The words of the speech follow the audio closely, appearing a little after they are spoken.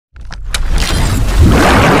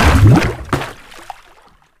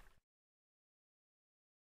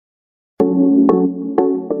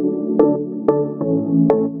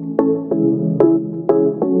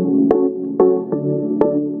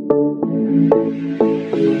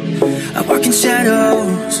I walk in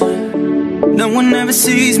shadows, no one ever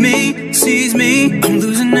sees me, sees me. I'm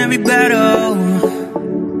losing every battle.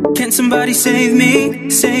 Can somebody save me,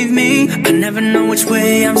 save me? I never know which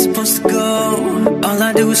way I'm supposed to go. All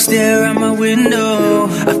I do is stare out my window.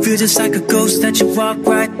 I feel just like a ghost that you walk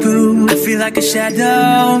right through. I feel like a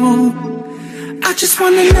shadow. I just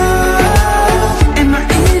wanna know, am I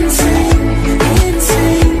insane,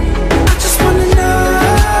 insane? I just wanna know,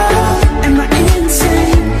 am I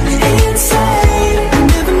insane, insane? I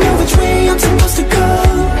never know which way I'm supposed to go.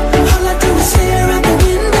 All I do is stare out the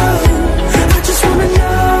window. I just wanna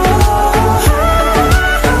know,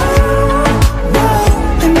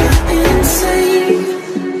 am I insane?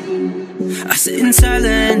 I sit in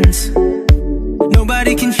silence,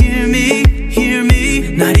 nobody can hear me, hear me.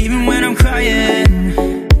 Not even when I'm crying.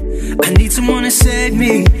 I need someone to save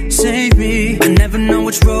me, save me. I never know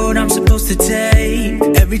which road I'm supposed to take.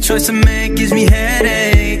 Every choice I make gives me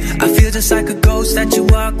headache. I feel just like a ghost that you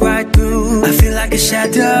walk right through. I feel like a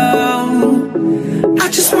shadow. I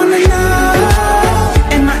just wanna know,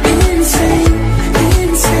 am I insane,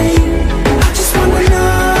 insane? I just wanna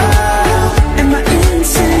know, am I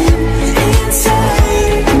insane,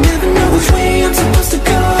 insane? I never know which way I'm supposed to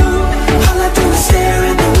go. All I do is stare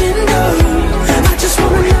at the window. I just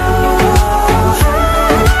wanna know,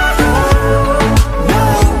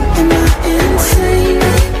 am I insane?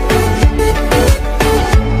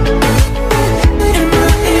 Am I insane? Am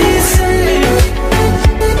I insane?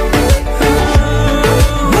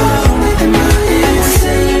 Am I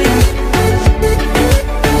insane?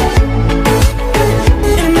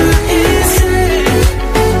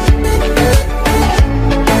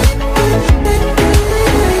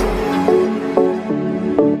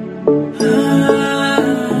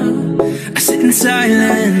 I sit in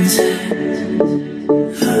silence.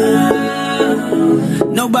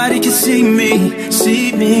 Nobody can see me,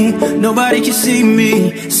 see me. Nobody can see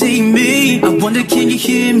me, see me. I wonder, can you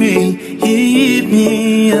hear me, hear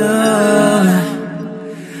me?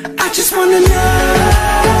 I just wanna know,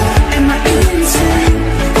 am I insane,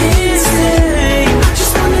 insane? I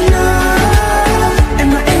just wanna know,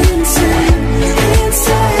 am I insane,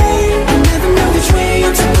 insane? I never know which way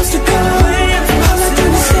I'm supposed to go. All I do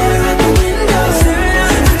is stare at the window.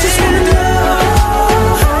 I just wanna know,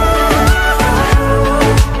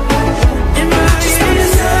 am I insane?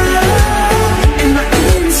 Am I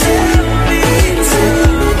insane, insane?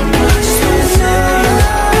 I just wanna know,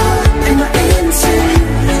 am I insane,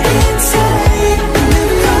 insane? I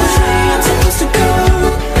never know which way I'm supposed to go.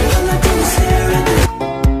 All I do is stare at the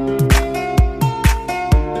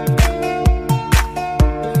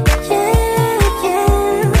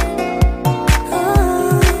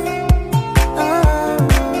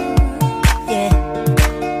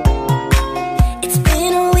It's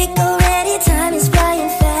been a week already, time is flying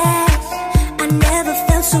fast. I never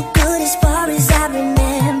felt so good as far as I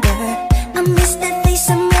remember. I miss that face,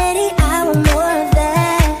 I'm ready, I want more of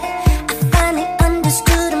that. I finally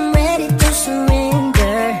understood, I'm ready to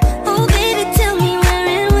surrender. Oh baby, tell me where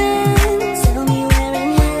it went. Tell me where it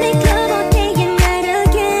went. Make love all day and night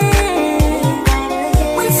again.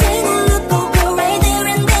 One single look, oh girl, right there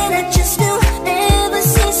and then I just knew. Never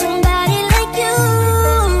seen somebody like you.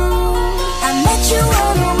 I met you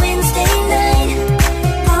on a Wednesday night.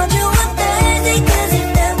 Called you a Thursday 'cause it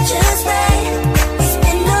felt just right. We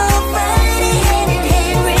spent all Friday hand in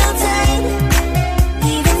hand real tight.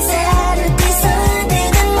 Even Saturday, Sunday,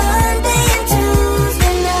 then Monday and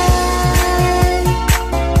Tuesday night.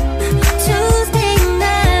 Tuesday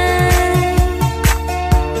night.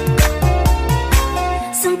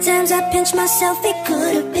 Sometimes I pinch myself, it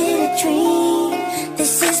could have been a dream.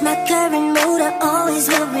 This is my current mood, I always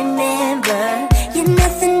will remember. You're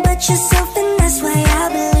nothing but yourself.